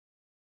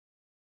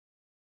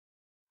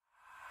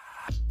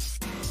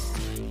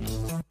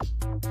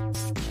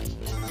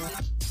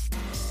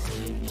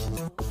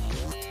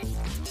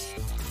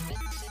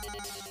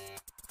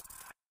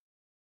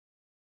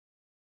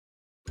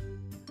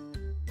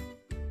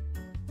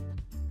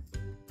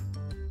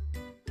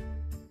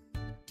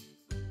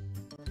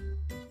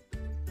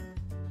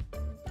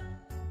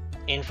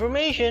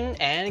Information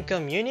and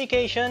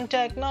Communication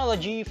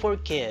Technology for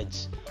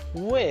Kids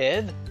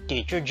with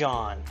Teacher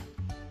John.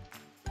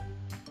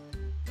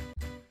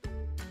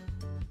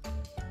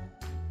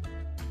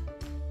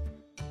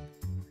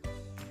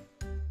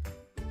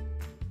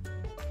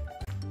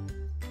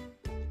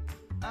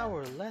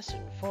 Our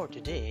lesson for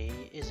today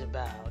is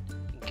about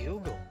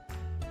Google.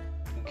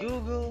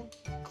 Google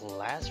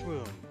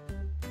Classroom.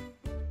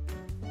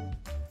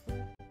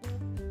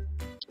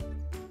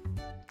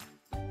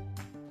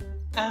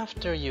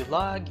 After you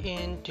log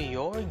into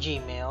your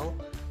Gmail,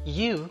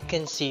 you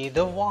can see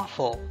the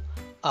waffle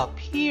up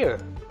here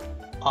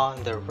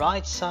on the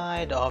right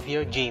side of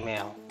your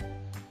Gmail.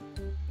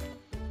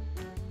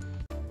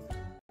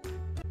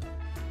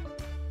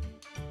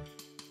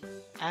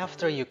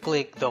 After you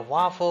click the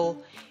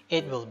waffle,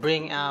 it will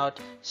bring out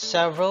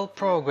several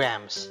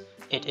programs.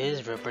 It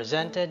is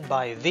represented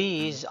by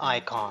these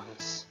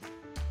icons.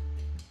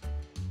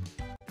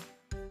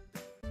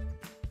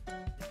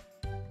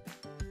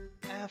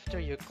 After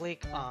you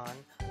click on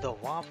the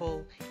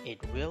waffle, it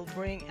will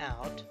bring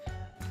out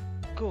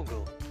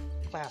Google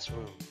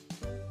Classroom.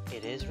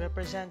 It is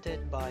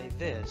represented by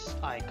this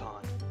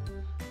icon.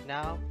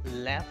 Now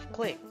left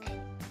click.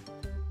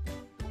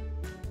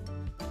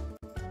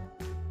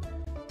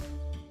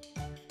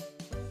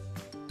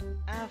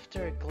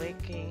 After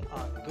clicking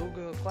on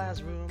Google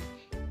Classroom,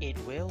 it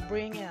will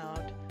bring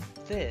out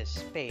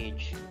this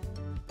page.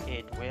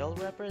 It will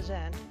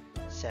represent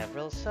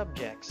several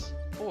subjects,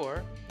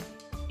 or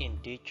in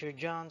Teacher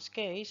John's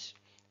case,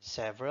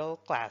 several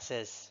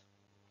classes.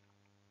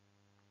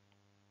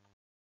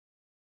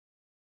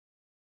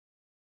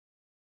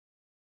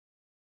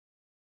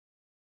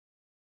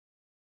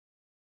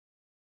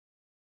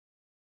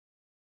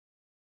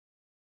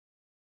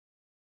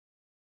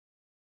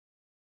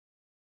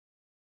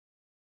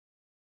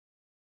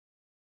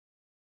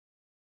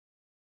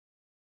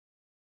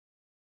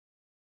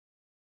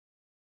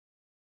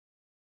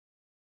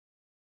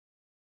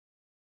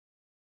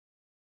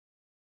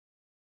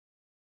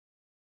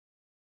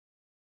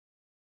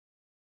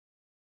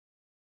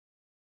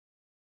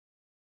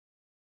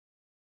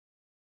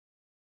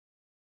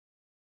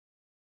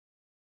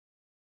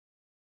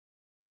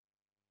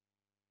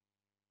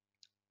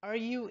 Are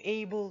you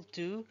able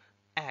to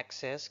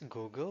access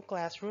Google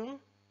Classroom?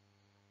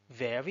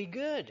 Very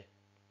good!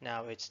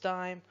 Now it's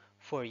time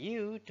for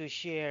you to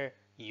share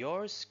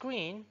your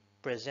screen,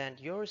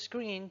 present your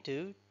screen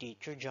to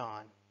Teacher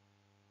John.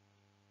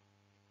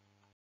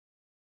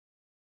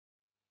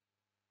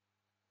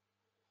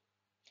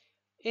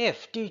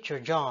 If Teacher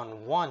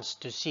John wants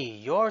to see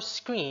your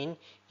screen,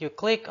 you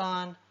click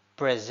on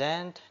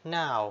Present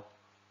Now,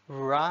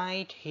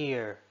 right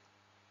here.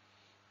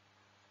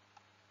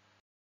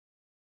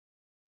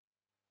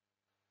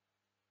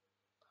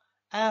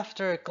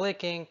 After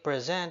clicking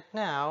Present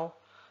Now,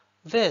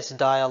 this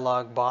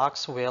dialog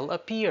box will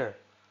appear.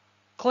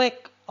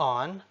 Click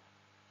on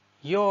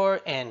Your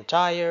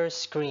Entire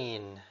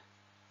Screen.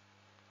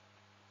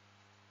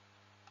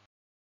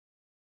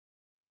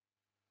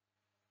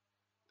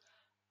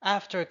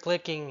 After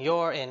clicking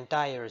Your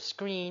Entire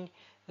Screen,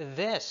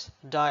 this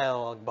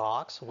dialog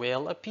box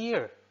will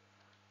appear.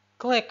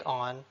 Click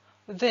on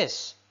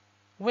this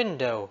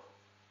window.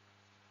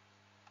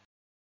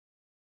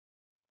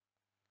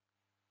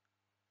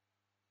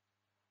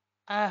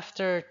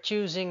 After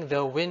choosing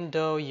the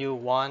window you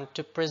want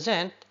to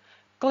present,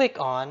 click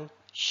on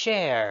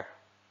Share.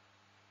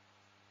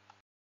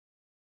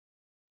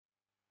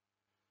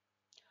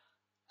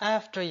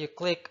 After you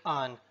click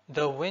on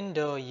the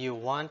window you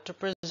want to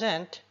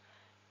present,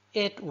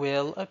 it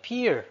will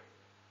appear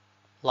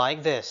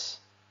like this.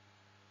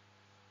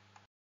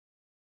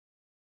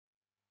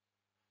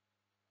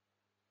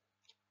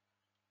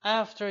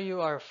 After you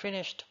are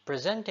finished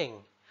presenting,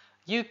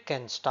 you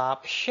can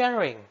stop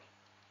sharing.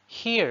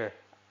 Here,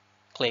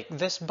 click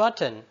this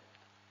button,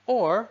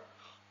 or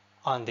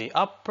on the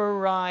upper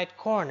right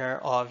corner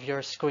of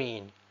your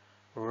screen,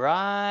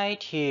 right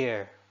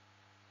here.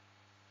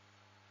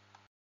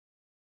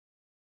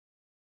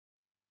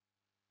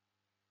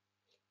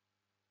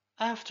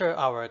 After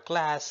our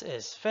class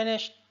is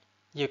finished,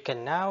 you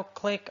can now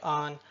click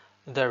on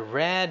the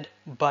red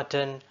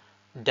button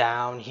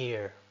down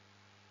here,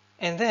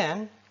 and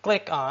then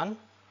click on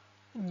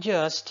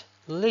Just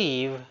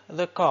Leave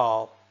the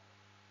Call.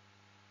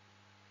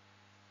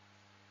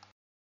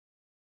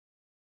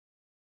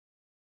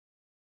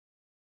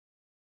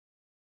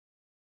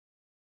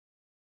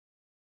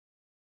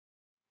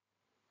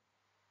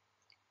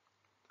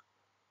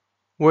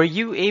 Were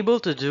you able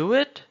to do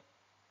it?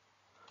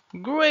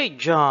 Great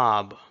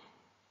job!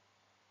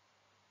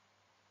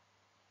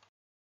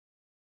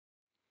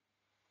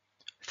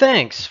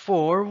 Thanks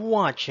for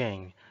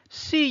watching.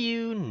 See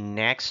you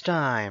next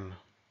time.